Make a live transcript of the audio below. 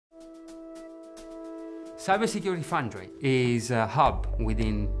Cyber Security Foundry is a hub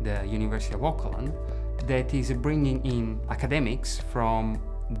within the University of Auckland that is bringing in academics from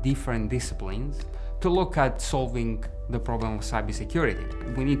different disciplines to look at solving the problem of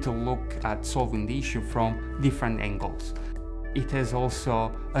cybersecurity. We need to look at solving the issue from different angles. It has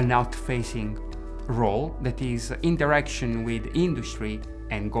also an out-facing role that is interaction with industry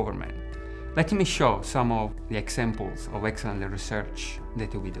and government. Let me show some of the examples of excellent research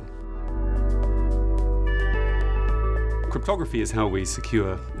that we do. Cryptography is how we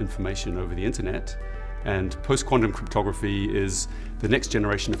secure information over the internet, and post-quantum cryptography is the next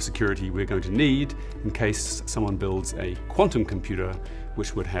generation of security we're going to need in case someone builds a quantum computer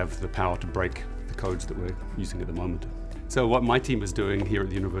which would have the power to break the codes that we're using at the moment. So what my team is doing here at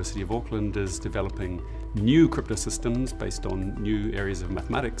the University of Auckland is developing new crypto systems based on new areas of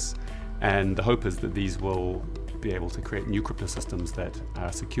mathematics, and the hope is that these will be able to create new crypto systems that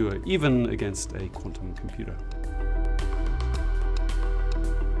are secure even against a quantum computer.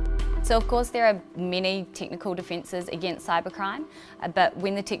 So of course there are many technical defences against cybercrime, but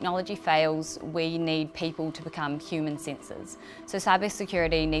when the technology fails, we need people to become human sensors. So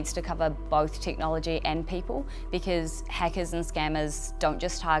cybersecurity needs to cover both technology and people, because hackers and scammers don't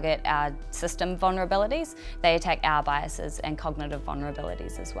just target our system vulnerabilities, they attack our biases and cognitive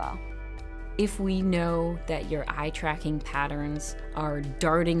vulnerabilities as well. If we know that your eye tracking patterns are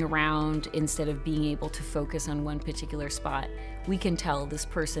darting around instead of being able to focus on one particular spot, we can tell this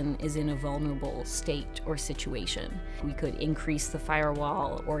person is in a vulnerable state or situation. We could increase the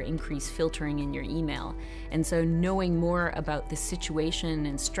firewall or increase filtering in your email. And so knowing more about the situation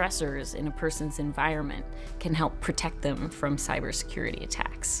and stressors in a person's environment can help protect them from cybersecurity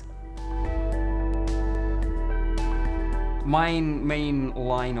attacks. My main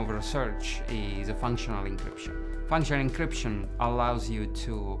line of research is a functional encryption. Functional encryption allows you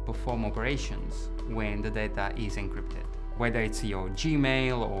to perform operations when the data is encrypted. Whether it's your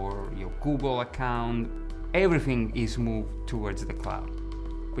Gmail or your Google account, everything is moved towards the cloud.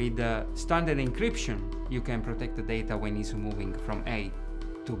 With the standard encryption, you can protect the data when it's moving from A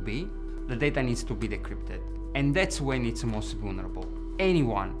to B. The data needs to be decrypted, and that's when it's most vulnerable.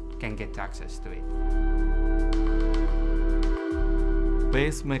 Anyone can get access to it.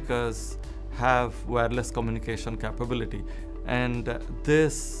 Pacemakers have wireless communication capability, and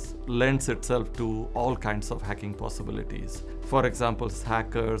this lends itself to all kinds of hacking possibilities. For example,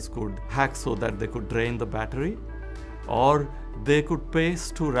 hackers could hack so that they could drain the battery, or they could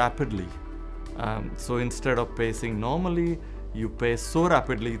pace too rapidly. So instead of pacing normally, you pace so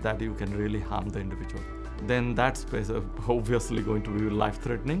rapidly that you can really harm the individual. Then that's obviously going to be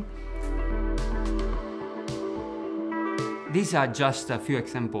life-threatening. These are just a few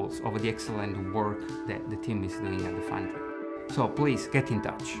examples of the excellent work that the team is doing at the Foundry. So please get in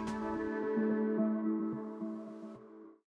touch.